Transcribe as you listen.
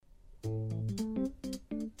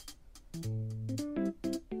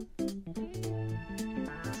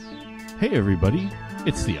Hey everybody,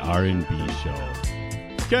 it's the R&B Show.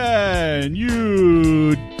 Can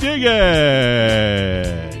you dig it?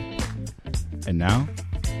 And now,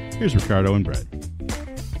 here's Ricardo and Brett.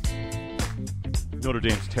 Notre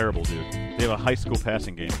Dame's terrible, dude. They have a high school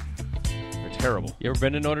passing game. They're terrible. You ever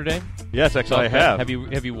been to Notre Dame? Yes, actually, I have. Have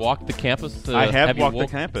you walked the campus? I have walked the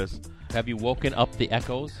campus. Have you woken up the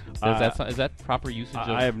echoes? Is that proper usage?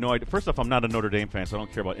 I have no idea. First off, I'm not a Notre Dame fan, so I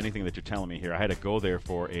don't care about anything that you're telling me here. I had to go there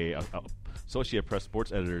for a Associate Press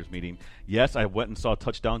Sports Editors meeting. Yes, I went and saw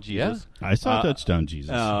Touchdown Jesus. Yeah. I saw Touchdown Jesus.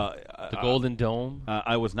 The Golden Dome.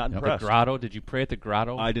 I was not impressed. The Grotto. Did you pray at the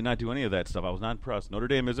Grotto? I did not do any of that stuff. I was not impressed. Notre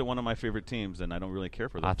Dame isn't one of my favorite teams, and I don't really care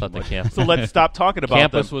for them. I thought too much. the campus. So let's stop talking about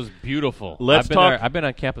campus them. was beautiful. I've been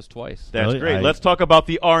on campus twice. That's really? great. Let's talk about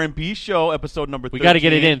the R&B Show, episode number 13. We got to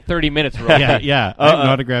get it in 30 minutes, Rosie. yeah. I have an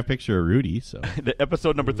autographed picture of Rudy. So the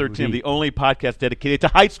episode number 13, the only podcast dedicated to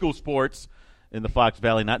high school sports in the Fox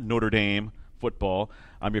Valley, not Notre Dame football.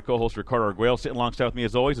 I'm your co-host, Ricardo Arguello. Sitting alongside with me,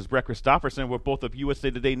 as always, is Brett Christopherson. We're both of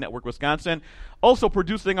USA Today Network Wisconsin. Also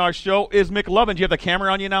producing our show is McLovin. Do you have the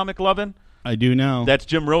camera on you now, McLovin? I do now. That's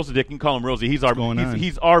Jim Rosedick. You can call him Rosie. He's our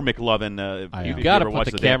McLovin. You've got to put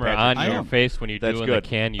the camera on your face when you're doing the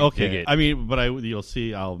Can You Dig It. I mean, but you'll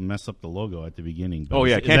see I'll mess up the logo at the beginning. But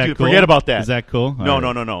Cool? Forget about that. Is that cool? No.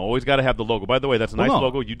 Always got to have the logo. By the way, that's a nice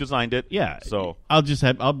logo. You designed it. Yeah. So I'll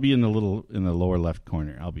be in the lower left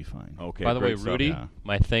corner. I'll be fine. Okay. By the way, Rudy,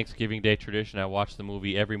 my Thanksgiving Day tradition, I watch the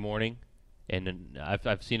movie every morning, and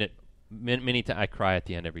I've seen it many times. I cry at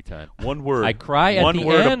the end every time. One word. I cry at the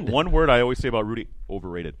end. One word I always say about Rudy: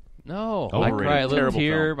 overrated. No, overrated. I cry a little Terrible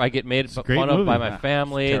tear. film. I get made fun of by my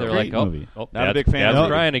family. They're like, movie. Not a big fan. Dad's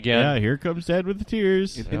crying again. Yeah, here comes Dad with the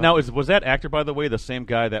tears. Now, was that actor, by the way, the same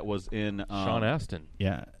guy that was in Sean Astin?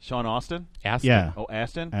 Yeah. Sean Austin? Astin. Yeah. Oh,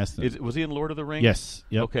 Astin? Astin. Was he in Lord of the Rings? Yes.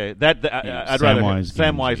 Yep. Okay. I'd rather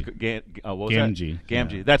Samwise Gamgee.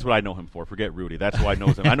 Gamgee. Yeah. That's what I know him for. Forget Rudy. That's who I know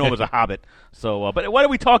him. I know him as a Hobbit. So, but what are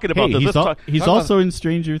we talking about? He's also in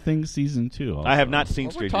Stranger Things season 2. Also. I have not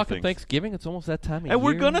seen Stranger Things. We're talking Thanksgiving. It's almost that time of year. And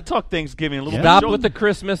we're going to talk Thanksgiving a little bit. Stop with the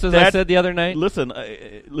Christmas, as I said the other night. Listen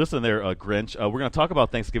there, Grinch. We're going to talk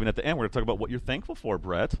about Thanksgiving at the end. We're going to talk about what you're thankful for,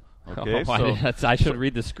 Brett. Okay, I should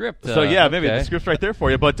read the script. Maybe the script's right there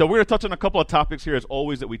for you. But we're going to touch on a couple of topics here, as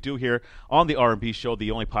always, that we do here on the R&B Show,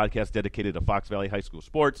 the only podcast dedicated to Fox Valley High School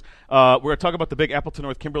sports. We're going to talk about the big Appleton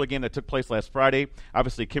North Kimberly game that took place last Friday.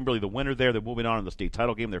 Obviously, Kimberly, the winner there. They're moving on in the state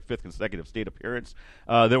title game, their 5th consecutive state appearance.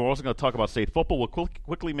 Then we're also going to talk about state football. We'll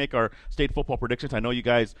quickly make our state football predictions. I know you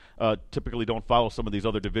guys typically don't follow some of these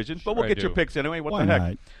other divisions, but we'll get your picks anyway. What the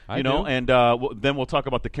heck? And then we'll talk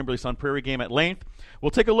about the Kimberly Sun Prairie game at length.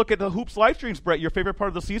 We'll take a look at the Hoops live streams, Brett. Your favorite part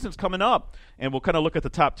of the season is coming up, and we'll kind of look at the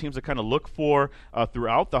top teams to kind of look for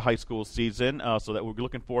throughout the high school season, so that we're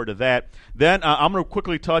looking forward to that. Then I'm going to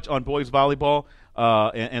quickly touch on boys volleyball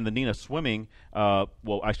and the Neenah swimming.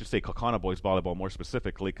 Well, I should say Kaukauna boys volleyball more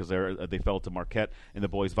specifically, because they fell to Marquette in the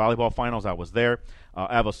boys volleyball finals. I was there.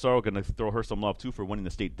 Av Osero, going to throw her some love too for winning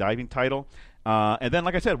the state diving title. And then,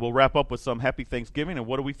 like I said, we'll wrap up with some happy Thanksgiving and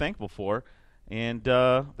what are we thankful for. And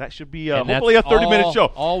that should be hopefully a 30-minute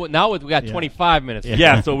show. Now we got 25 minutes.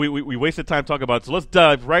 Yeah, so we wasted time talking about it. So let's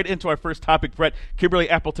dive right into our first topic, Brett. Kimberly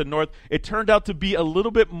Appleton North. It turned out to be a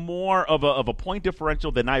little bit more of a point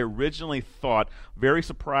differential than I originally thought. Very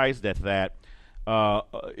surprised at that.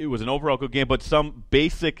 It was an overall good game, but some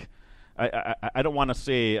basic I don't want to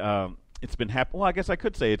say it's been happening. Well, I guess I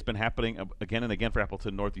could say it's been happening again and again for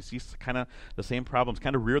Appleton North. You see kind of the same problems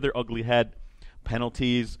kind of rear their ugly head.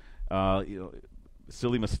 Penalties,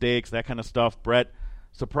 silly mistakes, that kind of stuff. Brett,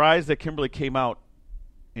 surprised that Kimberly came out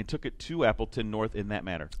and took it to Appleton North in that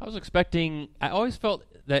manner. I always felt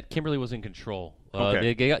that Kimberly was in control.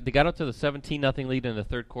 Okay. They got up to the 17-0 lead in the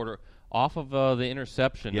third quarter off of the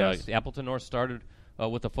interception. Yes. Appleton North started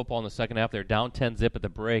with the football in the second half. They're down 10-0 at the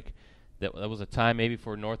break. That was a time maybe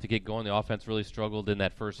for North to get going. The offense really struggled in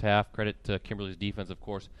that first half. Credit to Kimberly's defense, of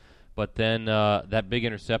course. But then that big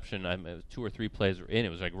interception, it was 2 or 3 plays were in. It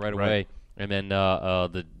was like right away. And then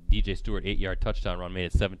the DJ Stewart 8-yard touchdown run made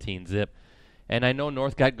it 17-0. And I know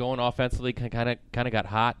North got going offensively, kind of got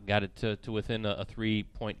hot, got it to within a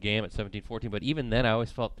 3-point game at 17-14. But even then, I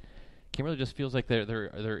always felt Kimberly just feels like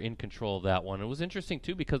they're in control of that one. It was interesting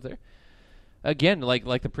too because they're, again,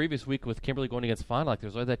 like the previous week with Kimberly going against Fond du Lac,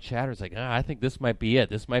 there's always that chatter. It's like, I think this might be it.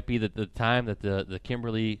 This might be the time that the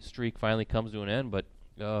Kimberly streak finally comes to an end. But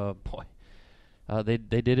they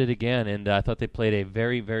did it again, and I thought they played a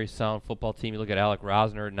very, very sound football team. You look at Alec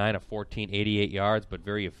Rosner, 9 of 14, 88 yards, but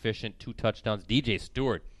very efficient, 2 touchdowns. DJ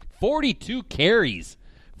Stewart, 42 carries,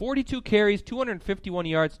 251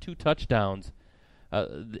 yards, 2 touchdowns.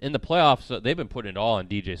 in the playoffs, they've been putting it all on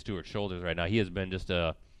DJ Stewart's shoulders right now. He has been just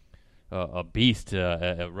a beast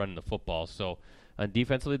at running the football. So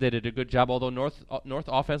defensively, they did a good job. Although North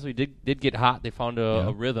offensively did get hot, they found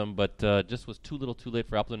a rhythm, but just was too little, too late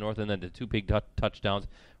for Appleton North. And then the two big touchdowns: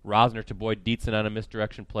 Rosner to Boyd Dietzen on a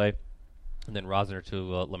misdirection play, and then Rosner to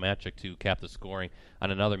Lemanchik to cap the scoring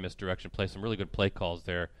on another misdirection play. Some really good play calls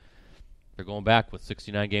there. They're going back with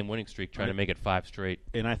 69-game winning streak, trying to make it 5 straight.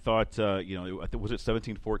 And I thought, was it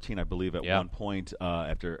 17-14, I believe, at one point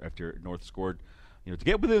after North scored, to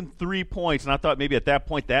get within 3 points. And I thought maybe at that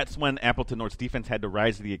point, that's when Appleton North's defense had to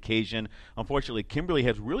rise to the occasion. Unfortunately, Kimberly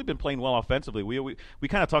has really been playing well offensively. We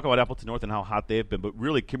kind of talk about Appleton North and how hot they've been, but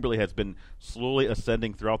really Kimberly has been slowly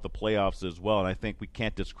ascending throughout the playoffs as well. And I think we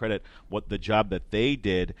can't discredit the job that they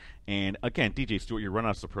did. And again, DJ Stewart, you run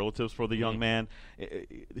out of superlatives for the young man.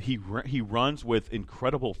 He runs with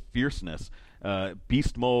incredible fierceness,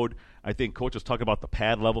 beast mode. I think coaches talk about the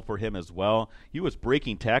pad level for him as well. He was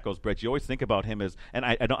breaking tackles, Brett. You always think about him as, and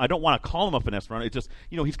I don't want to call him a finesse runner. It's just,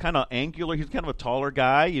 he's kind of angular. He's kind of a taller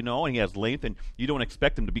guy, and he has length, and you don't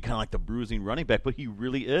expect him to be kind of like the bruising running back, but he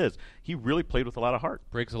really is. He really played with a lot of heart.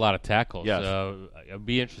 Breaks a lot of tackles. Yes. It'd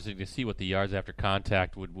be interesting to see what the yards after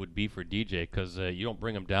contact would be for DJ, because you don't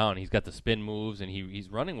bring him down. He's got the spin moves, and he's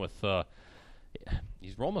running with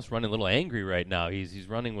he's almost running a little angry right now. He's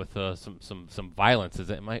running with some violence.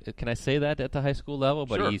 Can I say that at the high school level?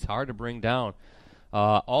 But Sure. He's hard to bring down.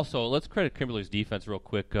 Also, let's credit Kimberly's defense real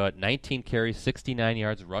quick. 19 carries, 69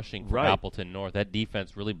 yards rushing for Appleton North. That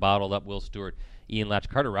defense really bottled up Will Stewart. Ian Latch.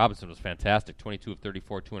 Carter Robinson was fantastic, 22 of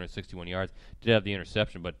 34, 261 yards. Did have the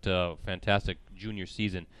interception, but fantastic junior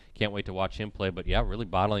season. Can't wait to watch him play. But, yeah, really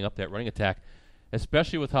bottling up that running attack,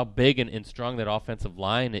 especially with how big and strong that offensive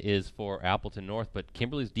line is for Appleton North. But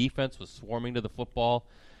Kimberly's defense was swarming to the football.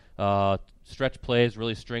 Stretch plays,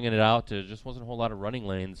 really stringing it out. There just wasn't a whole lot of running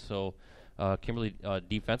lanes. So Kimberly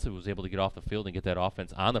defensively was able to get off the field and get that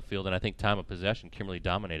offense on the field. And I think time of possession, Kimberly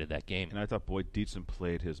dominated that game. And I thought Boyd Dietzen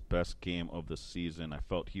played his best game of the season. I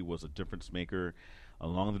felt he was a difference maker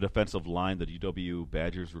along the defensive line, the UW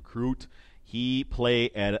Badgers recruit. He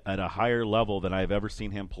played at a higher level than I've ever seen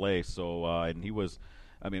him play. So, and he was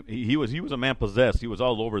a man possessed. He was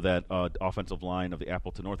all over that offensive line of the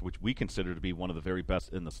Appleton North, which we consider to be one of the very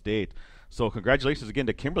best in the state. So, congratulations again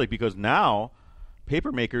to Kimberly, because now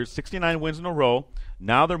Papermakers, 69 wins in a row.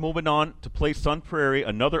 Now they're moving on to play Sun Prairie,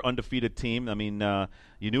 another undefeated team. I mean,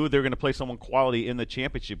 you knew they were going to play someone quality in the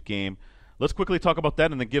championship game. Let's quickly talk about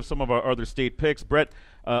that and then give some of our other state picks. Brett,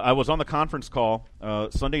 I was on the conference call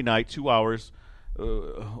Sunday night, 2 hours,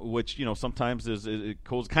 which, sometimes it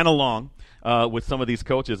goes kind of long with some of these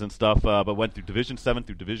coaches and stuff, but went through Division 7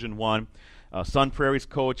 through Division 1. Sun Prairie's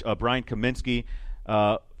coach, Brian Kaminsky.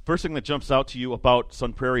 First thing that jumps out to you about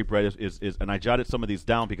Sun Prairie, Brett, is and I jotted some of these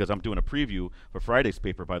down because I'm doing a preview for Friday's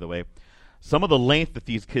paper, by the way, some of the length that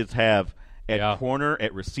these kids have at corner,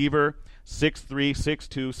 at receiver, 6'3",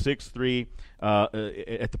 6'2",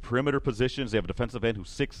 6'3". At the perimeter positions, they have a defensive end who's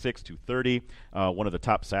 6'6", 230. One of the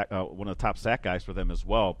top sack guys for them as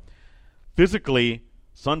well. Physically,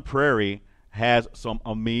 Sun Prairie has some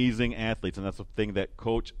amazing athletes, and that's the thing that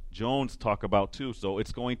Coach Jones talked about too. So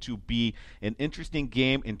it's going to be an interesting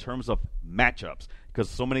game in terms of matchups, because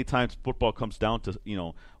so many times football comes down to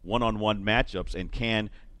one-on-one matchups, and can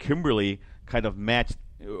Kimberly kind of match,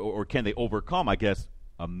 or can they overcome, I guess,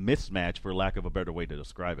 a mismatch, for lack of a better way to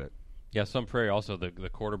describe it. Yeah, Sun Prairie also, the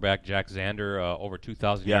quarterback, Jack Zander, over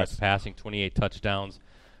 2,000 yards passing, 28 touchdowns.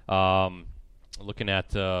 Looking at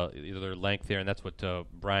their length there, and that's what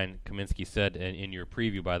Brian Kaminsky said in your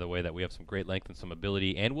preview, by the way, that we have some great length and some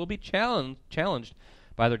ability, and will be challenged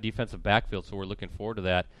by their defensive backfield, so we're looking forward to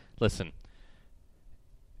that. Listen,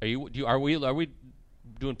 are we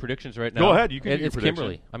doing predictions right now? Go ahead, you can do your It's prediction.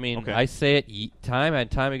 Kimberly. I mean, okay. I say it time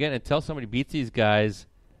and time again, until somebody beats these guys,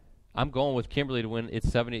 I'm going with Kimberly to win its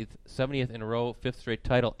 70th in a row, 5th straight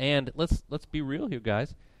title. And let's be real here,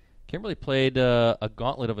 guys. Kimberly played a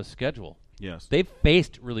gauntlet of a schedule. Yes. They've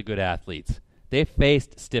faced really good athletes. They've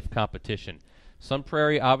faced stiff competition. Sun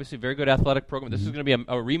Prairie, obviously, very good athletic program. This is going to be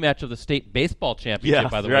a rematch of the state baseball championship,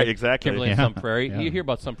 by the way. Right, exactly. Kimberly and Sun Prairie. Yeah. You hear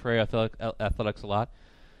about Sun Prairie athletics a lot.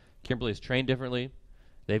 Kimberly's trained differently.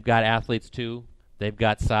 They've got athletes, too. They've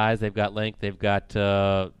got size. They've got length. They've got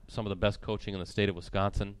some of the best coaching in the state of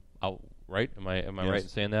Wisconsin. Right? Am I right in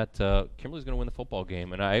saying that? Kimberly's going to win the football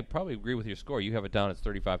game, and I probably agree with your score. You have it down as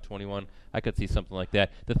 35-21. I could see something like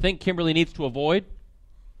that. The thing Kimberly needs to avoid,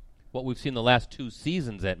 what we've seen the last 2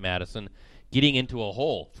 seasons at Madison, getting into a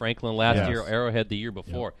hole. Franklin last year, Arrowhead the year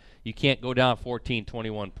before. You can't go down 14,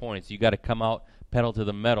 21 points. You got to come out, pedal to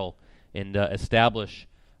the metal, and establish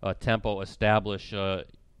tempo, establish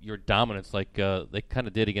your dominance like they kind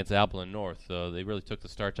of did against Appleton North. They really took the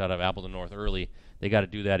starch out of Appleton North early. They got to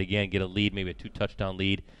do that again, get a lead, maybe a 2-touchdown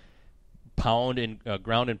lead. Pound and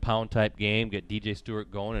ground and pound type game, get DJ Stewart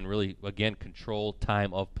going, and really, again, control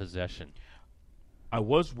time of possession. I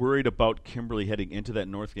was worried about Kimberly heading into that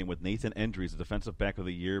North game with Nathan Endries, the defensive back of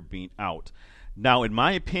the year, being out. Now, in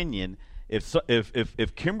my opinion,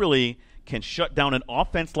 if Kimberly can shut down an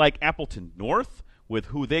offense like Appleton North with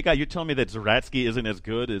who they got, you're telling me that Zaratsky isn't as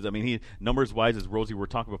good as, he numbers-wise, as Rosie were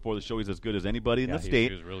talking before the show, he's as good as anybody in the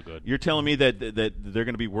state. He was real good. You're telling me that they're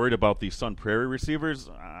going to be worried about the Sun Prairie receivers?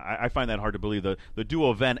 I find that hard to believe. The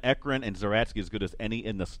duo of Van Ekeren and Zaratsky is as good as any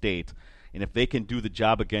in the state. And if they can do the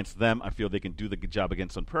job against them, I feel they can do the job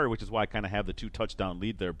against Sun Prairie, which is why I kind of have the 2-touchdown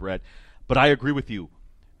lead there, Brett. But I agree with you.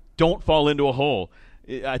 Don't fall into a hole.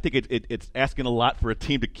 I think it's asking a lot for a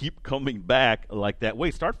team to keep coming back like that way.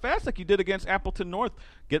 Start fast like you did against Appleton North.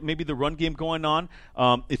 Get maybe the run game going on.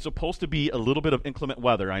 It's supposed to be a little bit of inclement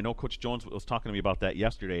weather. I know Coach Jones was talking to me about that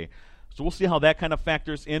yesterday. So we'll see how that kind of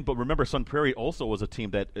factors in. But remember, Sun Prairie also was a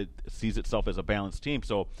team that sees itself as a balanced team.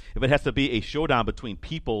 So if it has to be a showdown between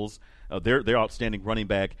Peoples, their outstanding running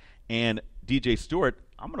back, and DJ Stewart,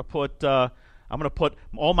 I'm going to put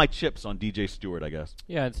all my chips on DJ Stewart, I guess.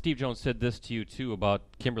 Yeah, and Steve Jones said this to you, too, about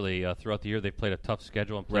Kimberly. Throughout the year, they've played a tough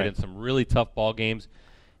schedule and played in some really tough ball games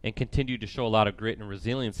and continued to show a lot of grit and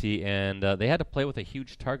resiliency. And they had to play with a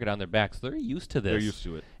huge target on their backs. They're used to this. They're used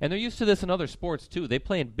to it. And they're used to this in other sports, too. They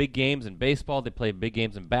play in big games in baseball. They play in big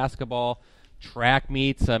games in basketball, track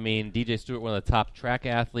meets. DJ Stewart, one of the top track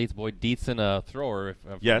athletes. Boyd Dietzen, a thrower.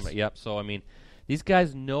 Yes. Yep. So, these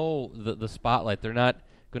guys know the spotlight. They're not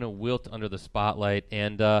going to wilt under the spotlight,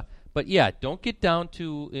 and but yeah, don't get down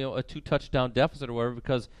to a 2-touchdown deficit or whatever.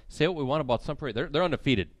 Because say what we want about Sun Prairie, they're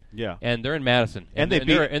undefeated. Yeah, and they're in Madison, and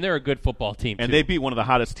they're a good football team. And too. They beat one of the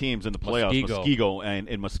hottest teams in the playoffs, Muskego. and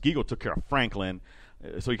Muskego took care of Franklin.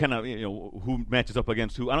 So you kind of who matches up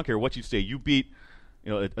against who. I don't care what you say. You beat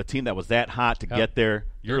a team that was that hot to get there.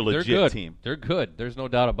 You're a legit good. team. They're good. There's no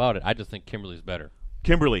doubt about it. I just think Kimberly's better.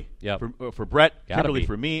 Kimberly, yeah, for Brett. Gotta Kimberly be.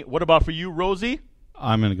 for me. What about for you, Rosie?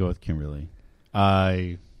 I'm going to go with Kimberly.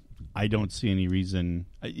 I don't see any reason.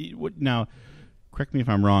 Now, correct me if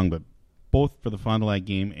I'm wrong, but both for the Fond du Lac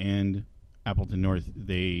game and Appleton North,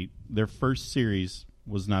 their first series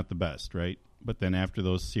was not the best, right? But then after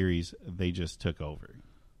those series, they just took over.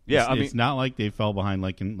 Yeah, it's not like they fell behind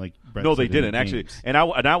like Brett no, said they in didn't the actually. games. And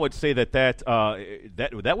I would say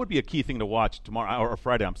that would be a key thing to watch tomorrow or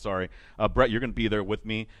Friday. I'm sorry, Brett, you're going to be there with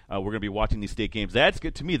me. We're going to be watching these state games. That's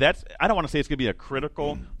good to me. I don't want to say it's going to be a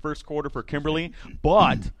critical first quarter for Kimberly,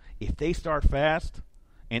 but if they start fast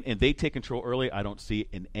and they take control early, I don't see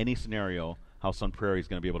in any scenario how Sun Prairie is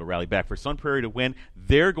going to be able to rally back. For Sun Prairie to win,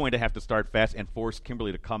 they're going to have to start fast and force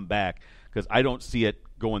Kimberly to come back, because I don't see it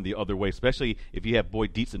going the other way, especially if you have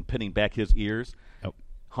Boyd Dietzen pinning back his ears. Yep.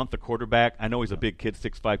 Hunt, the quarterback, I know he's a big kid,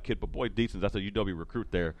 6'5" kid, but Boyd Dietzen, that's a UW recruit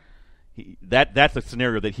there. That's a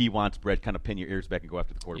scenario that he wants, Brett, kind of pin your ears back and go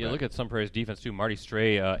after the quarterback. Yeah, look at Sun Prairie's defense, too. Marty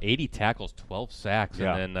Stray, 80 tackles, 12 sacks.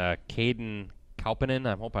 Yeah. And then Caden Kaukauna,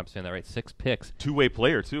 I hope I'm saying that right, 6 picks. Two-way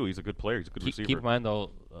player, too. He's a good player. He's a good receiver. Keep in mind,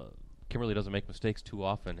 though, Kimberly doesn't make mistakes too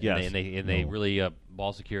often. Yes. And they really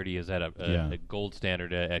ball security is at a gold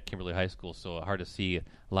standard at Kimberly High School, so hard to see a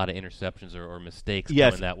lot of interceptions or mistakes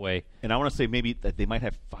going that way. And I want to say maybe that they might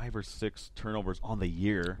have 5 or 6 turnovers on the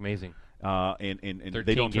year. Amazing. And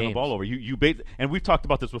they don't turn the ball over. And we've talked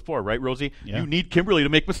about this before, right, Rosie? Yeah. You need Kimberly to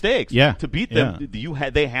make mistakes. Yeah. To beat them,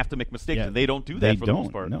 they have to make mistakes, and they don't do that for the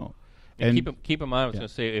most part. No. And keep in mind, I was going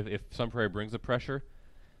to say, if Sun Prairie brings the pressure,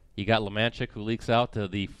 you got Lemanchik, who leaks out to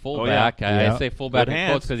the fullback. I say fullback in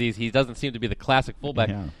quotes because he doesn't seem to be the classic fullback.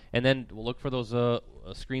 Yeah. And then we'll look for those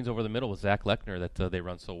screens over the middle with Zach Lechner that they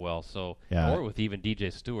run so well. Or with even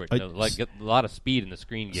DJ Stewart. Get a lot of speed in the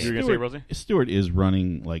screen game. You're going to say, Rosie? Stewart is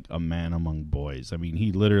running like a man among boys. I mean,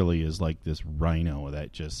 he literally is like this rhino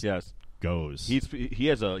that just goes. He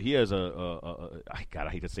has a I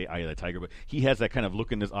hate to say eye of the tiger, but he has that kind of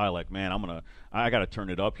look in his eye like, man, I got to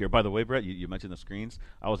turn it up here. By the way, Brett, you mentioned the screens.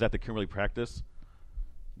 I was at the Kimberly practice.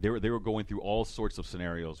 They were going through all sorts of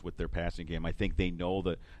scenarios with their passing game. I think they know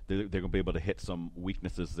that they're going to be able to hit some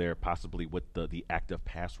weaknesses there, possibly with the active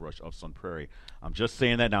pass rush of Sun Prairie. I'm just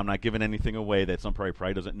saying that now. I'm not giving anything away that Sun Prairie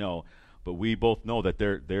probably doesn't know, but we both know that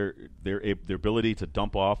their ability to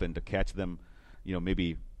dump off and to catch them,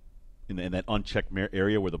 maybe in that unchecked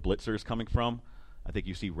area where the blitzer is coming from. I think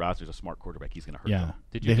you see Roser's a smart quarterback. He's going to hurt them.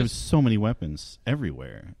 They have so many weapons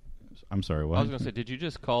everywhere. I'm sorry, what? I was going to say, did you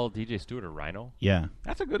just call DJ Stewart a rhino? Yeah.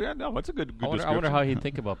 That's a good. No, that's a good. I description. wonder how he'd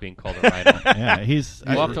think about being called a rhino. Yeah, he's.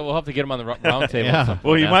 We'll have to get him on the round table. Yeah. At some point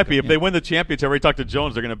Well, he and might ask be. him. If they win the championship, I already talked to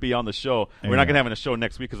Jones. They're going to be on the show. We're not Yeah. going to have a show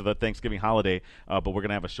next week because of the Thanksgiving holiday, but we're going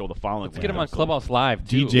to have a show the following Let's week. get him on Clubhouse Live,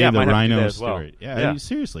 too. DJ Yeah, the might have to do Rhino that as well. Stewart. Yeah, Yeah.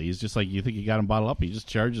 seriously, he's just like you think you got him bottled up. He just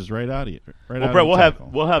charges right out of you. Right Well, out Brett, of we'll the have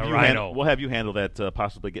tackle. we'll have you handle that.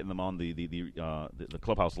 Possibly getting them on the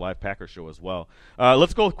Clubhouse Live Packer show as well.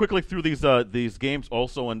 Let's go quickly through these games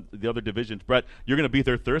also in the other divisions. Brett, you're going to be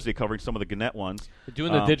there Thursday covering some of the Gannett ones. We're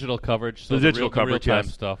doing the digital coverage. So The digital coverage, real-time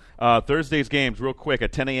yes. stuff. Thursday's games, real quick,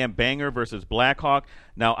 at 10 a.m. Banger versus Blackhawk.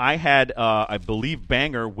 Now, I had, I believe,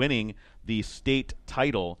 Banger winning the state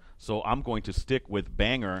title, so I'm going to stick with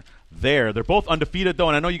Banger there. They're both undefeated, though,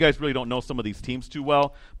 and I know you guys really don't know some of these teams too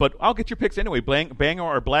well, but I'll get your picks anyway. Banger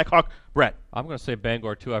or Blackhawk? Brett. I'm going to say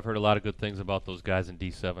Bangor, too. I've heard a lot of good things about those guys in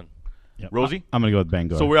D7. Yep. Rosie? I'm going to go with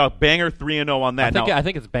Bangor. So we're out Banger 3-0 on that. I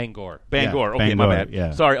think it's Bangor. Bangor. Yeah, Okay, my Bangor, bad.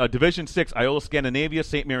 yeah. Sorry, Division 6, Iola Scandinavia,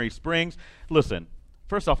 St. Mary Springs. Listen,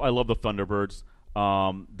 first off, I love the Thunderbirds.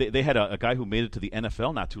 They had a guy who made it to the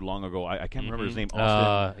NFL not too long ago. I can't remember his name.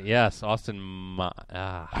 Austin. Yes, Austin.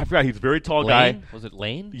 I forgot. He's a very tall Lane? guy. Was it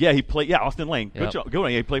Lane? Yeah, he played. Yeah, Austin Lane. Good Yep. job. Good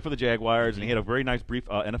one. He played for the Jaguars, and he had a very nice, brief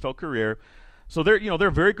NFL career. So they're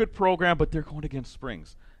a very good program, but they're going against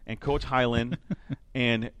Springs and Coach Highland.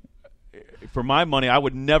 And for my money, I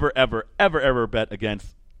would never, ever, ever, ever bet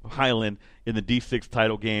against Highland in the D6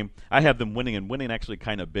 title game. I have them winning, and winning actually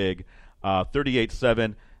kind of big,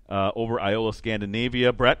 38-7 over Iola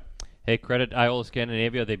Scandinavia. Brett. Hey, credit Iola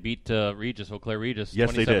Scandinavia. They beat Regis, Eau Claire Regis.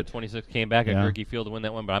 Yes, they did. 27-26 came back at Yeah. Gerke Field to win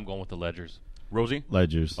that one, but I'm going with the Ledgers. Rosie?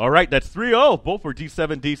 Ledgers. All right, that's 3-0, both for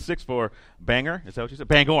D7, D6 for Banger. Is that what you said?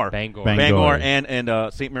 Bangor. Bangor. Bangor.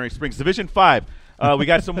 and St. Mary Springs. Division 5. We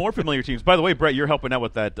got some more familiar teams. By the way, Brett, you're helping out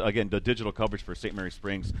with that, again, the digital coverage for St. Mary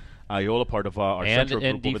Springs. Iola, part of our And central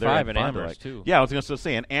in group over D5 there. and Fond du Amherst, Lac. too. Yeah, I was going to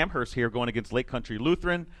say, and Amherst here going against Lake Country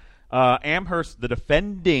Lutheran. Amherst, the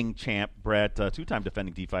defending champ, Brett, two-time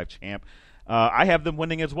defending D5 champ. I have them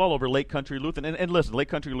winning as well over Lake Country Lutheran. And listen, Lake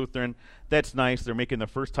Country Lutheran, that's nice. They're making their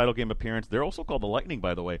first title game appearance. They're also called the Lightning,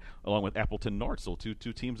 by the way, along with Appleton North. So two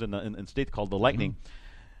teams in state called the Lightning.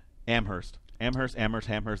 Amherst.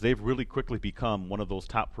 They've really quickly become one of those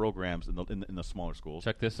top programs in the smaller schools.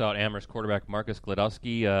 Check this out. Amherst quarterback Marcus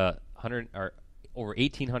Gladowski, over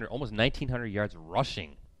 1,800, almost 1,900 yards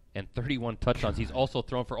rushing and 31 touchdowns. He's also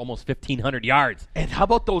thrown for almost 1,500 yards. And how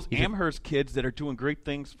about those Amherst kids that are doing great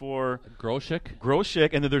things for Groshek,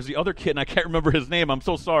 and then there's the other kid, and I can't remember his name. I'm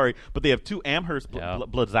so sorry, but they have two Amherst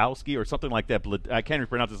Blazowski or something like that. I can't even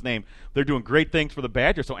pronounce his name. They're doing great things for the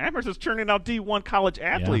Badgers. So Amherst is churning out D1 college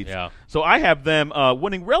athletes. Yeah. So I have them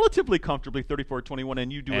winning relatively comfortably, 34-21,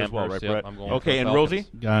 and you do as well, right, Amherst, Brett? I'm going Okay, with and the Rosie?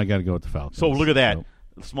 I got to go with the Falcons. So look at that. So,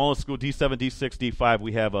 The smallest school, D7, D6, D5.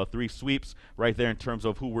 We have 3 sweeps right there in terms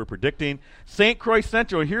of who we're predicting. St. Croix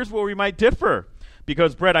Central, here's where we might differ.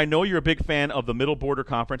 Because, Brett, I know you're a big fan of the Middle Border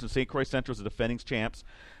Conference, and St. Croix Central is the defending champs.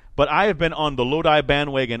 But I have been on the Lodi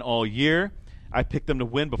bandwagon all year. I picked them to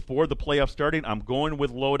win before the playoffs starting. I'm going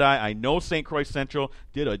with Lodi. I know St. Croix Central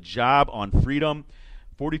did a job on Freedom,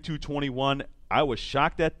 42-21. I was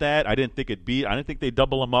shocked at that. I didn't think they'd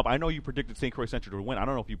double them up. I know you predicted St. Croix Central to win. I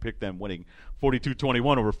don't know if you picked them winning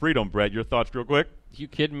 42-21 over Freedom, Brett. Your thoughts real quick? You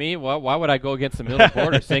kidding me? Why would I go against the Middle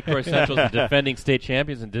Border? St. Croix Central is the defending state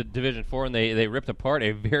champions in Division 4, and they ripped apart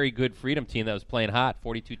a very good Freedom team that was playing hot,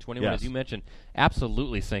 42-21, Yes. as you mentioned.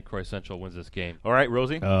 Absolutely, St. Croix Central wins this game. All right,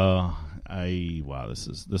 Rosie? this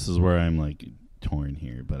is where I'm like torn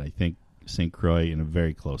here, but I think St. Croix in a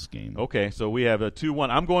very close game. Okay, so we have a 2-1.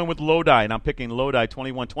 I'm going with Lodi, and I'm picking Lodi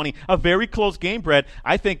 21-20. A very close game, Brett.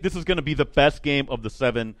 I think this is going to be the best game of the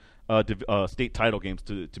 7 state title games,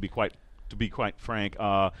 to be quite frank,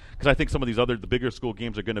 because I think some of these the bigger school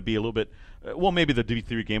games are going to be a little bit, maybe the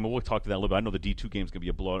D3 game, but we'll talk to that a little bit. I know the D2 game is going to be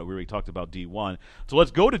a blowout. We already talked about D1. So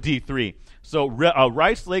let's go to D3. So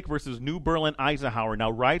Rice Lake versus New Berlin Eisenhower.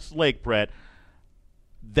 Now, Rice Lake, Brett,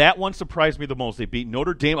 that one surprised me the most. They beat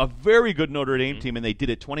Notre Dame, a very good Notre Dame team, and they did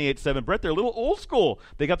it 28-7. Brett, they're a little old school.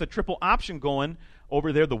 They got the triple option going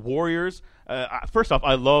over there, the Warriors. First off,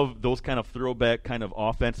 I love those kind of throwback kind of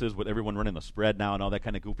offenses with everyone running the spread now and all that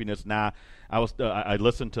kind of goofiness. I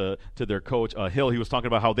listened to their coach, Hill. He was talking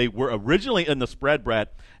about how they were originally in the spread,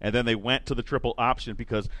 Brett, and then they went to the triple option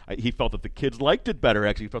because he felt that the kids liked it better,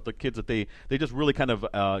 actually. He felt the kids that they just really kind of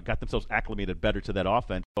got themselves acclimated better to that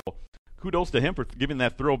offense. So kudos to him for giving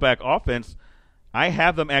that throwback offense. I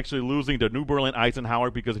have them actually losing to New Berlin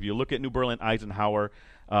Eisenhower because if you look at New Berlin Eisenhower,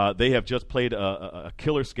 they have just played a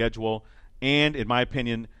killer schedule, and in my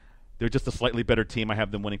opinion, they're just a slightly better team. I have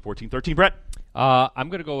them winning 14-13. Brett? I'm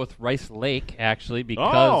going to go with Rice Lake, actually,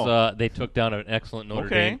 because they took down an excellent Notre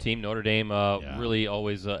Dame team. Notre Dame really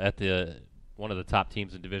always at one of the top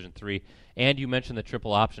teams in Division III. And you mentioned the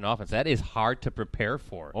triple option offense. That is hard to prepare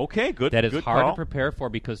for. Okay, good. That is good hard call. to prepare for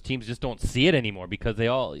because teams just don't see it anymore because a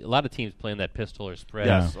lot of teams play in that pistol or spread.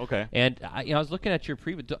 Yes, okay. And I was looking at your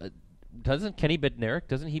preview. Doesn't Kenny Bednarik,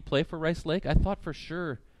 doesn't he play for Rice Lake? I thought for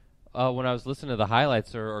sure when I was listening to the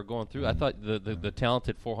highlights or going through, I thought the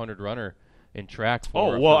talented 400 runner in track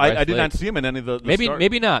for I did not see him in any of the maybe start.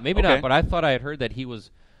 maybe not, but I thought I had heard that he was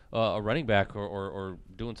a running back or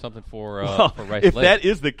doing something for Rice if Lake. that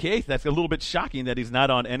is the case, that's a little bit shocking that he's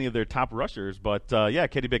not on any of their top rushers. But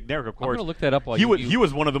Kenny Bednarik, of course, I'm going to look that up while he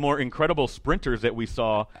was one of the more incredible sprinters that we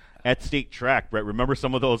saw at state track. Brett, remember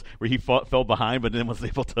some of those where he fell behind, but then was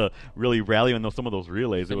able to really rally in some of those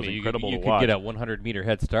relays. It was incredible to watch. You could get a 100-meter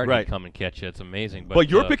head start and come and catch you. It's amazing. But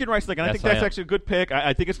you're picking Rice Lake, and I think that's actually a good pick.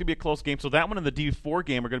 I think it's going to be a close game. So that one and the D4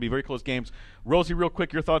 game are going to be very close games. Rosie, real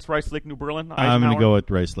quick, your thoughts, Rice Lake, New Berlin? I'm going to go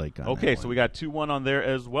with Rice Lake on Okay, that so we got 2-1 on there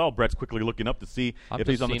as well. Brett's quickly looking up to see if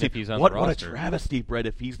he's on the team. What a travesty, Brett,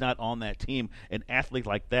 if he's not on that team. An athlete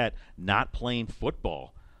like that not playing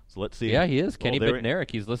football. So let's see. Yeah, he is. Kenny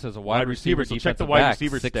Bednarik. He's listed as a wide receiver. So check the wide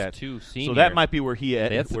receiver stats. 6'2" senior. So that might be where he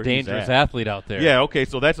at. That's where a dangerous he's at. athlete out there. Yeah, okay.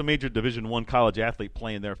 So that's a major Division I college athlete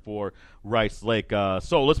playing there for Rice Lake.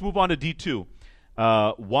 So let's move on to D2.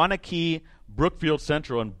 Waunakee, Brookfield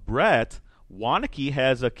Central. And Brett, Waunakee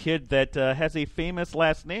has a kid that has a famous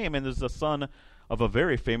last name and is the son of a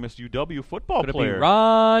very famous UW football Could player. It be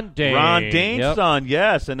Ron Dane. Ron Dane's son,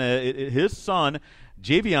 yes. And his son,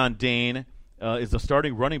 Javion Dane, is the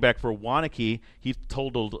starting running back for Waunakee. He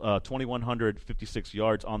totaled 2,156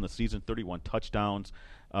 yards on the season, 31 touchdowns.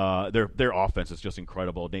 Their offense is just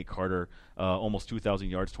incredible. Nate Carter, almost 2,000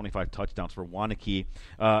 yards, 25 touchdowns for Waunakee.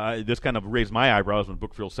 This kind of raised my eyebrows when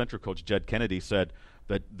Brookfield Central coach Jed Kennedy said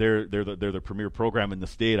that they're the premier program in the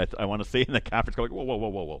state. I want to say in the conference, like,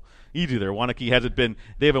 whoa, easy there. Waunakee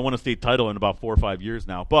they haven't won a state title in about 4 or 5 years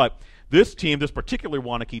now, but this team, this particular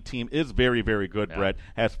Waunakee team, is very, very good, Brett,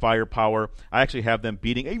 has firepower. I actually have them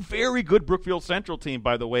beating a very good Brookfield Central team,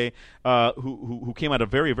 by the way, who came out a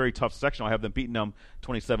very, very tough section. I have them beating them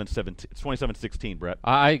 27-16, Brett.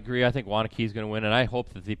 I agree. I think Waunakee's going to win, and I hope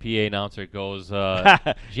that the PA announcer goes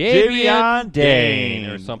Javion Dane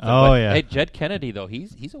or something. Oh, yeah. Hey, Jed Kennedy, though,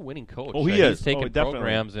 he's a winning coach. Oh, he is. He's taken definitely.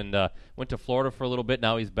 programs and went to Florida for a little bit.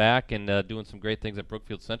 Now he's back and doing some great things at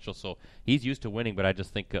Brookfield Central. So he's used to winning, but I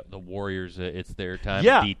just think the Warriors, it's their time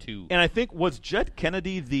in D2. And I think, was Jed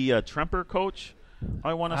Kennedy the Tremper coach?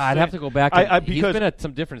 I want to say. I'd have to go back. He's been at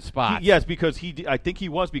some different spots. Because I think he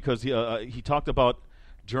was, because he talked about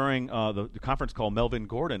during the conference call, Melvin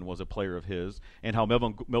Gordon was a player of his, and how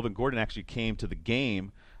Melvin Gordon actually came to the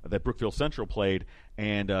game that Brookfield Central played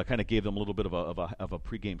and kind of gave them a little bit of a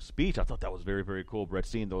pregame speech. I thought that was very, very cool, Brett,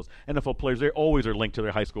 seeing those NFL players. They always are linked to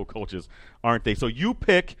their high school coaches, aren't they? So you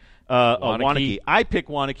pick Waunakee. I pick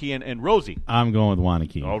Waunakee and Rosie. I'm going with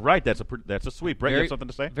Waunakee. All right, that's a sweep. Brett, you have something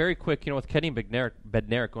to say? Very quick, with Kenny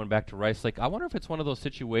Bednarik going back to Rice Lake, I wonder if it's one of those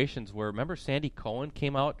situations where, remember Sandy Cohen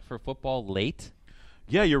came out for football late?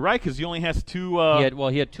 Yeah, you're right, because he only has two.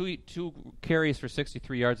 He had two carries for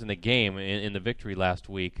 63 yards in the game in the victory last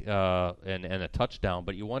week, and a touchdown.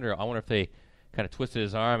 But I wonder if they kind of twisted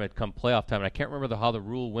his arm at come playoff time. And I can't remember how the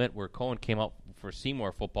rule went where Cohen came out for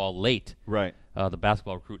Seymour football late. Right. The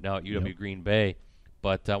basketball recruit now at UW Green Bay.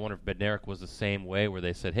 But I wonder if Bednarik was the same way, where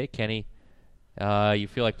they said, "Hey, Kenny, you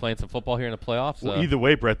feel like playing some football here in the playoffs?" Well, either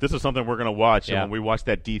way, Brett, this is something we're going to watch when we watch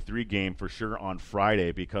that D3 game for sure on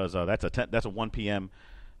Friday, because that's a 1 p.m.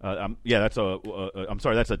 That's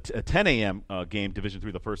a 10 a.m. Game, Division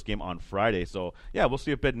III, the first game on Friday. So, we'll see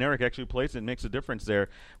if Bednarik actually plays and makes a difference there.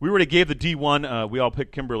 We already gave the D1. We all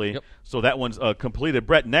picked Kimberly, so that one's completed.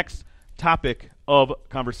 Brett, next topic of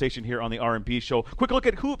conversation here on the R&B Show. Quick look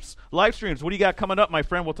at hoops live streams. What do you got coming up, my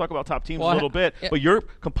friend? We'll talk about top teams a little bit, but you're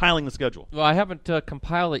compiling the schedule. Well, I haven't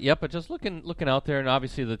compiled it yet, but just looking out there, and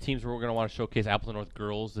obviously the teams we're going to want to showcase: Appleton North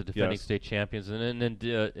girls, the defending state champions, and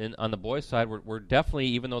then on the boys' side, we're definitely,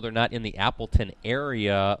 even though they're not in the Appleton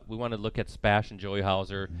area, we want to look at Spash and Joey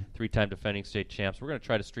Hauser, 3-time defending state champs. We're going to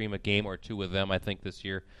try to stream a game or two with them, I think, this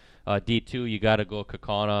year. D2, you got to go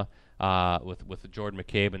Kaukauna. With Jordan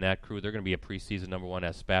McCabe and that crew, they're going to be a preseason number one,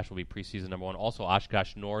 as Spash will be preseason number one. Also,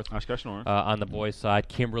 Oshkosh North. On the boys' side.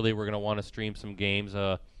 Kimberly, we're going to want to stream some games.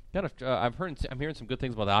 I'm hearing some good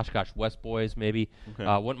things about the Oshkosh West boys. Maybe Okay.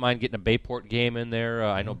 wouldn't mind getting a Bayport game in there.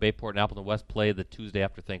 I know Bayport and Appleton West play the Tuesday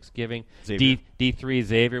after Thanksgiving. Xavier. D3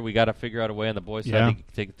 Xavier, we got to figure out a way on the boys' Yeah.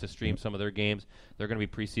 side to stream some of their games. They're going to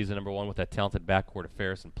be preseason number 1 with that talented backcourt of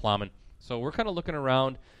Ferris and Plowman. So we're kind of looking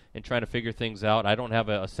around and trying to figure things out. I don't have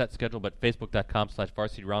a set schedule, but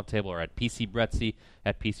Facebook.com/Varsity Roundtable or at PC Brettsy,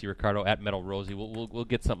 at PC Ricardo, at Metal Rosie. We'll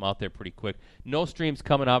get something out there pretty quick. No streams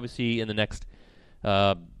coming, obviously, in the next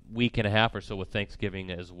week and a half or so with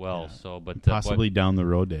Thanksgiving as well. Yeah. So, but Possibly down the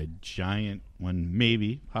road, a giant one,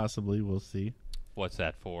 maybe, possibly, we'll see. what's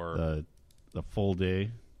that for? The full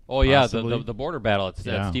day. Oh, yeah, possibly. the border battle at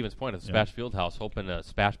Stevens Point at the Yeah. Spash Fieldhouse. Hoping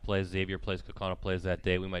Spash plays, Xavier plays, Kaukauna plays that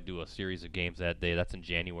day. We might do a series of games that day. That's in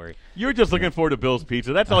January. You're just looking forward to Bill's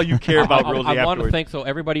Pizza. That's all you care about, Rosie. I want to afterwards. thank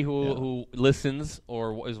everybody who listens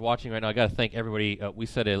or is watching right now. I got to thank everybody. We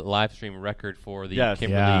set a live stream record for the Yes.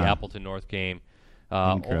 Kimberly Yeah. Appleton North game.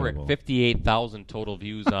 Over Incredible. at 58,000 total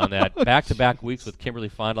views on that. Back-to-back weeks with Kimberly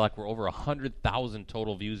Fond du Lac. We're over 100,000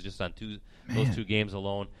 total views just on those two games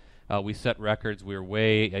alone. We set records. We were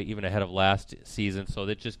way even ahead of last season, so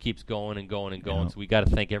it just keeps going and going and going. Yeah. So we got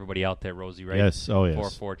to thank everybody out there, Rosie, right? Yes, oh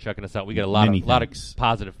yes. For checking us out. We got a lot Many of thanks.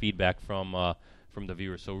 positive feedback from the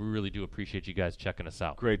viewers, so we really do appreciate you guys checking us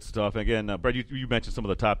out. Great stuff. Again, Brett, you mentioned some of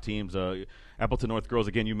the top teams. Appleton North girls,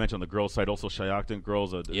 again, you mentioned on the girls' side. Also, Shiocton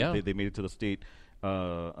girls, Yeah. they made it to the state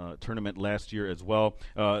tournament last year as well.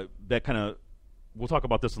 That kind of, we'll talk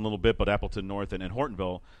about this in a little bit, but Appleton North and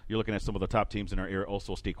Hortonville, you're looking at some of the top teams in our area,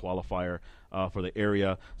 also a state qualifier for the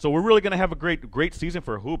area. So we're really going to have a great season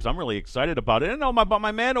for hoops. I'm really excited about it. And I know about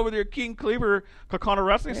my man over there, King Cleaver, Kaukauna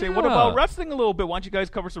Wrestling, saying, what about wrestling a little bit? Why don't you guys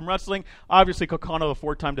cover some wrestling? Obviously, Kaukauna, the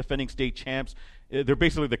 4-time defending state champs. They're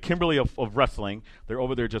basically the Kimberly of wrestling. They're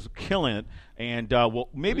over there just killing it. And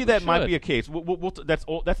maybe that might be a case. That's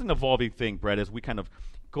an evolving thing, Brett, as we kind of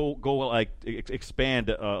go like expand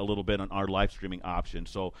a little bit on our live streaming option.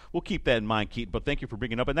 So we'll keep that in mind, Keaton. But thank you for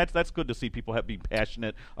bringing it up, and that's good to see people be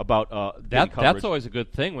passionate about That's coverage. always a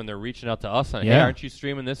good thing when they're reaching out to us on, hey, Yeah. aren't you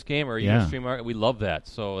streaming this game? Or are you going to stream our? We love that.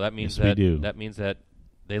 So that means Yes, we do. that means that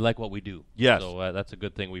they like what we do. Yes. So that's a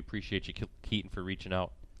good thing. We appreciate you, Keaton, for reaching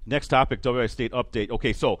out. Next topic, WIAA State update.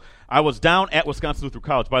 Okay, so I was down at Wisconsin Lutheran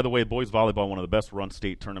College. By the way, boys volleyball, one of the best run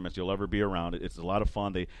state tournaments you'll ever be around. It's a lot of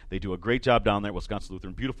fun. They do a great job down there at Wisconsin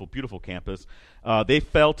Lutheran. Beautiful, beautiful campus. They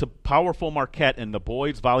fell to powerful Marquette in the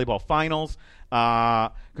boys volleyball finals.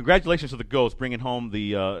 Congratulations to the Ghosts bringing home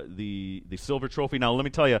the silver trophy. Now, let me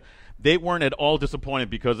tell you, they weren't at all disappointed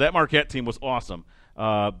because that Marquette team was awesome.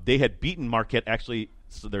 They had beaten Marquette actually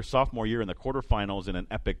their sophomore year in the quarterfinals in an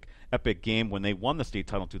epic game when they won the state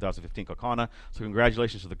title in 2015 Kaukauna. So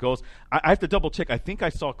congratulations to the Ghosts. I have to double check. I think I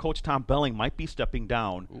saw Coach Tom Belling might be stepping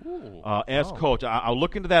down as coach. I'll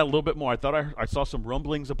look into that a little bit more. I thought I saw some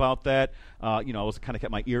rumblings about that. I was kind of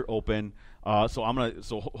kept my ear open. So I'm gonna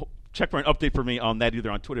check for an update for me on that either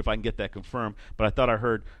on Twitter if I can get that confirmed. But I thought I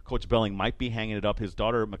heard Coach Belling might be hanging it up. His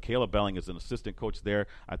daughter Michaela Belling is an assistant coach there.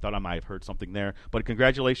 I thought I might have heard something there. But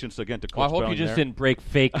congratulations again to Coach Belling. I hope you just there. didn't break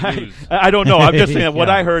fake news. I don't know. I'm just saying what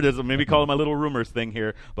Yeah. I heard is maybe calling my little rumors thing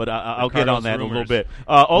here. But I'll get on Ricardo's that in a little rumors. bit.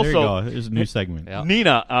 There you Also, go. Here's a new segment. Yeah.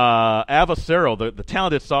 Neenah, Av Osero, the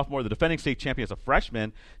talented sophomore, the defending state champion as a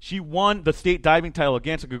freshman, she won the state diving title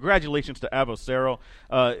again. So congratulations to Av Osero.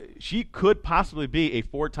 She could possibly be a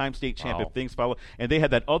 4-time state champion if things follow. And they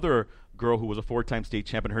had that other girl who was a 4-time state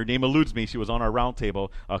champion. Her name eludes me. She was on our roundtable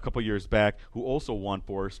a couple years back, who also won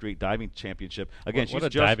 4 straight diving championship. Again, What she's a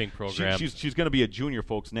diving program. She's going to be a junior,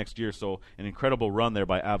 folks, next year. So an incredible run there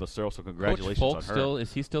by Av Osero. So congratulations Coach on her.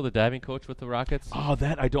 is he still the diving coach with the Rockets? Oh,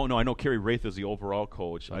 that I don't know. I know Kerry Wraith is the overall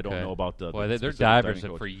coach. I don't Okay. know about the. Boy, the their specific divers diving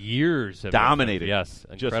have coach. for years have Dominated. Yes,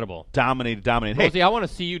 Just incredible. Dominated. Hey, Rosie, I want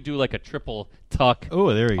to see you do like a triple tuck.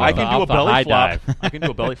 Oh, there you go. I can do off a the belly high flop. dive. I can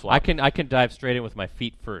do a belly flop. I can dive straight in with my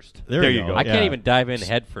feet first. There There you you go. go. I can't Yeah. even dive in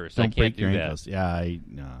head first. I Don't can't break do your that. ankles. Yeah,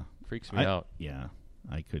 Freaks me out. Yeah,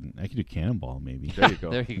 I couldn't. I could do cannonball maybe. There you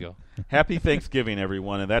go. There you go. Happy Thanksgiving,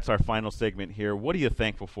 everyone, and that's our final segment here. What are you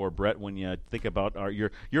thankful for, Brett, when you think about one of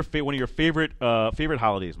your favorite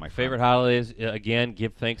holidays, my friend? Favorite holidays, again,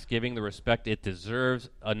 give Thanksgiving the respect it deserves.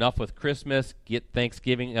 Enough with Christmas. Get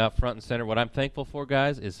Thanksgiving front and center. What I'm thankful for,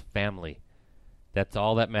 guys, is family. That's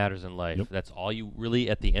all that matters in life. Yep. That's all you really,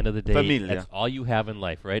 at the end of the day, Familia. that's all you have in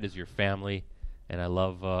life, right, is your family. And I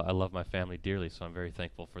love my family dearly, so I'm very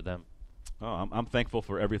thankful for them. Oh, I'm thankful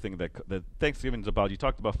for everything that Thanksgiving is about. You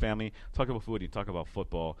talked about family, talked about food, you talk about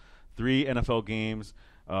football. 3 NFL games.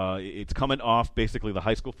 It's coming off basically the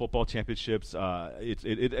high school football championships.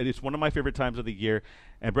 It's one of my favorite times of the year.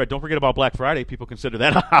 And Brett, don't forget about Black Friday. People consider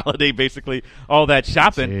that a holiday, basically. All that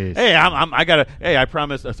shopping. Jeez. Hey, I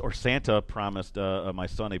promised, or Santa promised my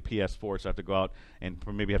son a PS4, so I have to go out and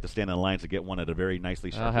maybe have to stand in lines to get one at a very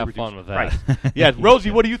nicely sharp. I'll have fun with that. Right. Yeah,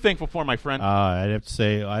 Rosie, what are you thankful for, my friend? I'd have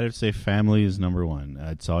to say family is number one.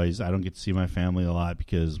 It's always, I don't get to see my family a lot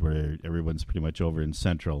because everyone's pretty much over in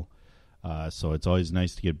Central. So it's always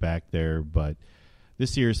nice to get back there, but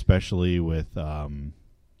this year especially with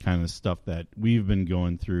kind of stuff that we've been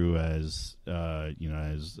going through as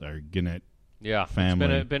as our Gannett family.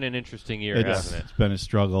 It's been an interesting year, hasn't it? It's been a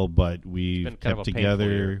struggle, but we've kept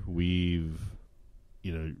together. We've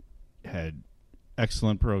had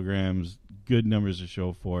excellent programs, good numbers to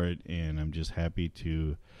show for it, and I'm just happy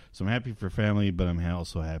I'm happy for family, but I'm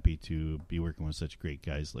also happy to be working with such great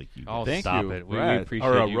guys like you. Oh, thank stop you. it. We Right.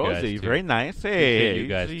 appreciate you Rosie, guys, too. very nice. Hey, You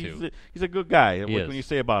guys, too. He's a good guy. He What is. can you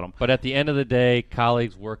say about him? But at the end of the day,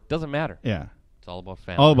 colleagues, work, doesn't matter. Yeah. It's all about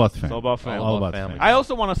family. All about family. It's all about family. All about family. I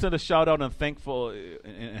also want to send a shout out and thankful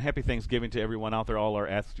and happy Thanksgiving to everyone out there, all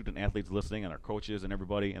our student athletes listening, and our coaches and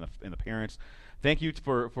everybody, and the parents. Thank you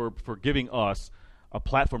for giving us a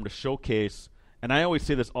platform to showcase. And I always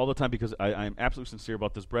say this all the time because I'm absolutely sincere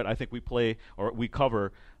about this, Brett. I think we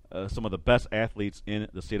cover some of the best athletes in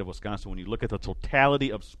the state of Wisconsin. When you look at the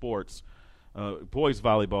totality of sports, boys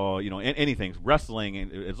volleyball, anything, wrestling,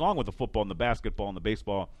 and along with the football and the basketball and the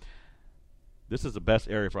baseball, this is the best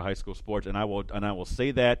area for high school sports. And I will say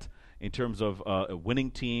that in terms of winning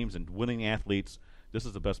teams and winning athletes. This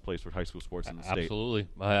is the best place for high school sports in the state. Absolutely.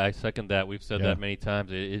 I second that. We've said that many times.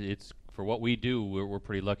 It's for what we do, we're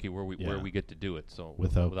pretty lucky where we get to do it. So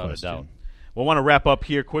without a doubt. We'll want to wrap up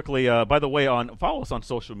here quickly. By the way, follow us on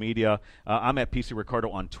social media. I'm at PC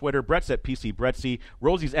Ricardo on Twitter. Brett's at PC Brettsy.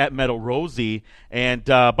 Rosie's at Meadow Rosie. And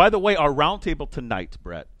by the way, our roundtable tonight,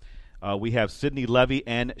 Brett. We have Sydney Levy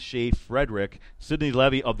and Shay Frederick. Sydney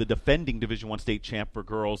Levy of the defending Division I state champ for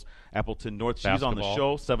girls, Appleton North. She's on the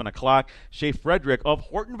show, 7 o'clock. Shay Frederick of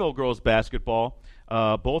Hortonville girls basketball.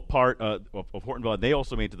 Both part of Hortonville, and they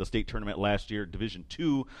also made it to the state tournament last year, Division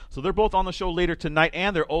II. So they're both on the show later tonight,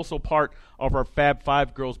 and they're also part of our Fab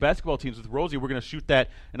 5 girls basketball teams with Rosie. We're going to shoot that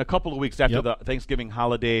in a couple of weeks after the Thanksgiving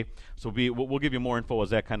holiday. So we'll give you more info as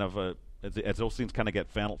that kind of as those things kind of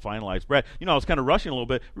get finalized. Brett, I was kind of rushing a little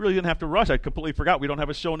bit. We really didn't have to rush. I completely forgot we don't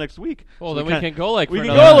have a show next week. Well, so then we can go we for can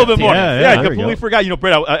another go a little bit more. Yeah, I completely forgot.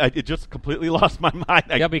 Brett, it just completely lost my mind.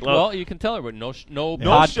 Well, you can tell her, but no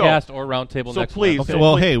podcast or roundtable so next please, month. Okay,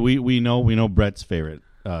 well, hey, we know Brett's favorite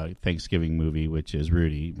Thanksgiving movie, which is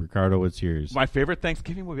Rudy. Ricardo, what's yours? My favorite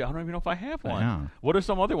Thanksgiving movie. I don't even know if I have one. Yeah. What are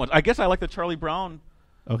some other ones? I guess I like the Charlie Brown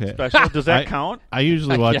Okay. special. Does that count? I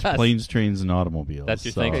usually watch Yes. Planes, Trains, and Automobiles. That's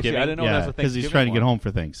your so- Thanksgiving? I didn't know that's a because he's Thanksgiving trying to get one. home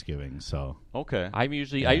for Thanksgiving. So Okay. I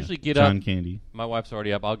usually get John up. Candy. My wife's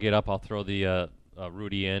already up. I'll get up. I'll throw the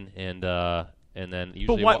Rudy in, and then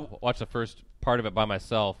usually watch the first part of it by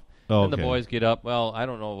myself. Oh, And the okay. boys get up. Well, I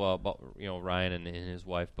don't know about Ryan and his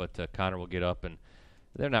wife, but Connor will get up, and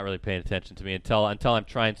they're not really paying attention to me until I'm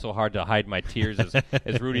trying so hard to hide my tears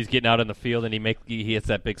as Rudy's getting out on the field and he hits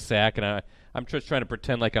that big sack, and I'm just trying to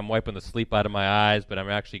pretend like I'm wiping the sleep out of my eyes, but I'm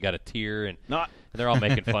actually got a tear, and they're all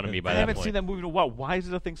making fun of me by I that haven't point. seen that movie in a while. Why is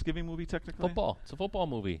it a Thanksgiving movie technically? Football. It's a football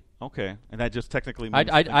movie. Okay, and that just technically means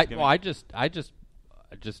I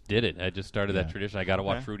just did it. I just started that tradition. I got to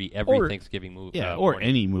watch Rudy every Thanksgiving movie. Yeah, or morning.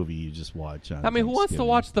 any movie you just watch. On I mean, who wants to Thanksgiving.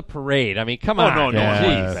 watch the parade? I mean, come Oh on. no,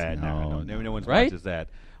 Yes, bad. No one Right? watches that.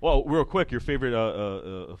 Well, real quick, your favorite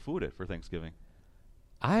food for Thanksgiving?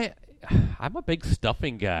 I'm a big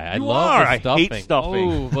stuffing guy. You love are. the I stuffing. hate stuffing.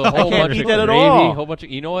 Oh, a whole can't bunch eat of that at gravy, all. whole bunch of.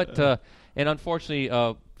 You know what? And unfortunately,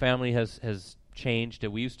 family has changed.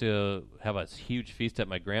 We used to have a huge feast at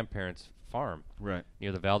my grandparents' farm, Right.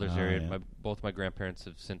 near the Valdez area. yeah. Both my grandparents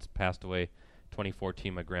have since passed away.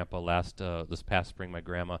 2014, my grandpa. This past spring, my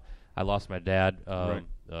grandma. I lost my dad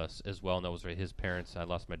as well, and that was his parents. I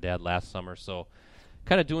lost my dad last summer, so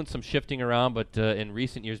kind of doing some shifting around. But in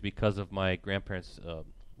recent years, because of my grandparents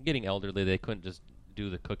getting elderly, they couldn't just do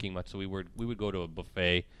the cooking much, so we would go to a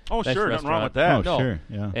buffet. Oh, nice sure, nothing wrong with that. Oh, No. sure.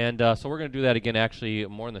 Yeah. And so we're going to do that again, actually,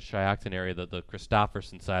 more in the Shiocton area. The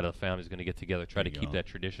Christopherson side of the family is going to get together, try to There you keep go. that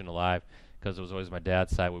tradition alive, because it was always my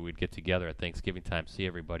dad's side where we'd get together at Thanksgiving time, see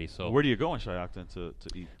everybody. So Where do you go in Shiocton to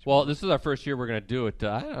eat? well, this is our first year we're going to do it.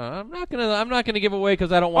 I'm not going to give away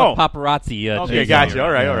because I don't want paparazzi. Okay, chasing gotcha. me. All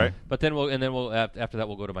right. But then we'll after that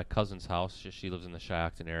we'll go to my cousin's house. She lives in the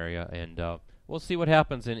Shiocton area, and we'll see what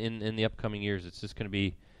happens in the upcoming years. It's just going to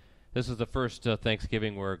be. This is the first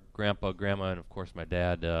Thanksgiving where Grandpa, Grandma, and of course my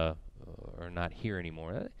dad are not here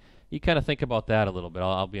anymore. you kind of think about that a little bit.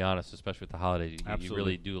 I'll be honest, especially with the holidays. You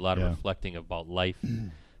really do a lot of reflecting about life.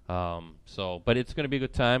 But it's going to be a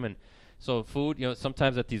good time. And so food,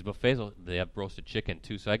 sometimes at these buffets they have roasted chicken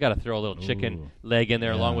too. So I got to throw a little chicken leg in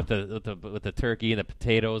there along with the turkey and the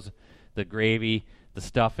potatoes, the gravy, the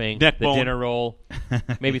stuffing, the dinner roll.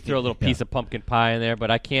 Maybe throw a little piece of pumpkin pie in there. But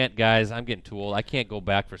I can't, guys. I'm getting too old. I can't go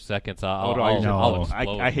back for seconds. I'll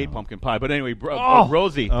explode. I hate pumpkin pie. But anyway,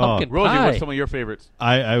 Rosie, pumpkin pie. What's some of your favorites?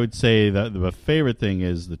 I would say that the favorite thing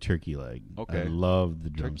is the turkey leg. Okay. I love the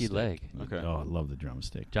drumstick. Turkey leg. Okay. Oh, I love the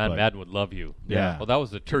drumstick. John Madden would love you. Yeah. Well, that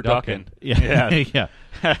was the turducken. Yeah. Yeah.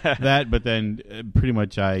 That, but then pretty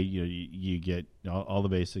much you get all the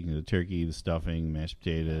basic, the turkey, the stuffing, mashed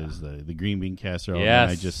potatoes, the green bean casserole,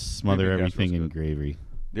 and I just smother everything in gravy.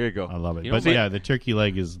 There you go. I love it. But the turkey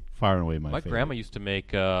leg is far and away my favorite. My grandma used to make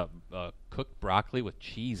cooked broccoli with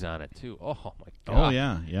cheese on it, too. Oh, my God. Oh,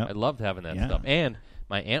 yeah. I loved having that stuff. And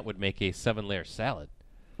my aunt would make a 7-layer salad.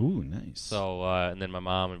 Ooh, nice. So, and then my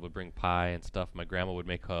mom would bring pie and stuff. My grandma would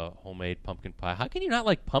make a homemade pumpkin pie. How can you not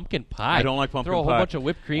like pumpkin pie? I don't like pumpkin pie. Throw a whole bunch of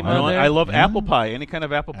whipped cream on there. I love apple pie. Any kind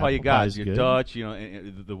of apple pie you got. Your good. Dutch,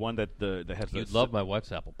 the one that has. You'd love my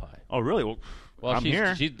wife's apple pie. Oh, really? Well, I'm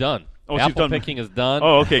here. She's done. Oh, apple picking is done.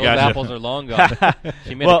 Oh, okay, Those gotcha. apples are long gone.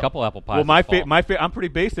 She made a couple apple pies. Well, I'm pretty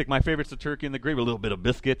basic. My favorite's the turkey and the gravy, a little bit of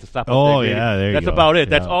biscuit to stop. Oh, yeah, there you go. That's about it.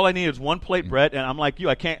 Yeah. That's all I need is one plate, Brett. And I'm like you.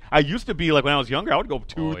 I used to be like when I was younger. I would go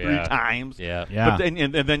 2-3 times. Yeah. But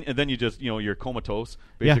then you just you're comatose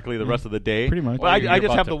basically the rest of the day. Pretty much. Well, I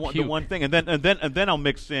just have the one thing, and then I'll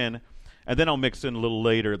mix in. And then I'll mix in a little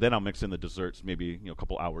later. Then I'll mix in the desserts, maybe a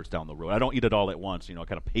couple hours down the road. I don't eat it all at once. I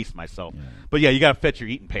kind of pace myself. Yeah. But you got to fetch your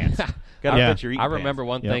eating pants. I remember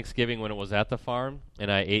one Thanksgiving when it was at the farm,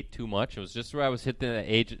 and I ate too much. It was just where I was hitting that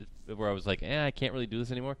age where I was like, I can't really do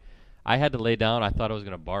this anymore. I had to lay down. I thought I was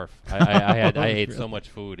going to barf. I ate so much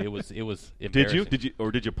food. It was embarrassing.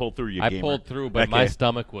 Did you pull through? I pulled through, but my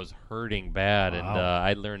stomach was hurting bad, and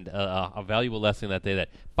I learned a valuable lesson that day that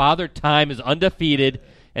Father Time is undefeated.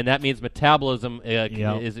 And that means metabolism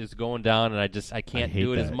is going down, and I can't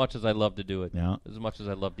do it as much as I love to do it, as much as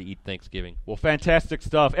I love to eat Thanksgiving. Well, fantastic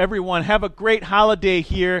stuff. Everyone, have a great holiday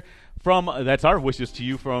here. That's our wishes to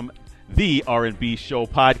you from the R&B Show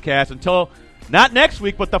podcast. Until not next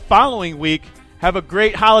week, but the following week, have a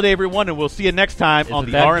great holiday, everyone, and we'll see you next time on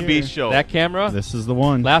the R&B Show. That camera? This is the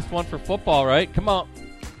one. Last one for football, right? Come on.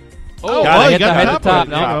 I hit the top.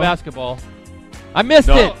 Now basketball. I missed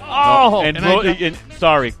it. Oh, and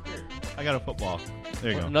sorry. I got a football.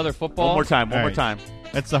 There you go. Another football. One more time.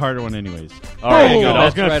 That's the harder one anyways. All right, good. I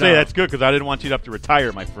was going to say that's good because I didn't want you to have to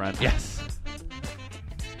retire, my friend. Yes.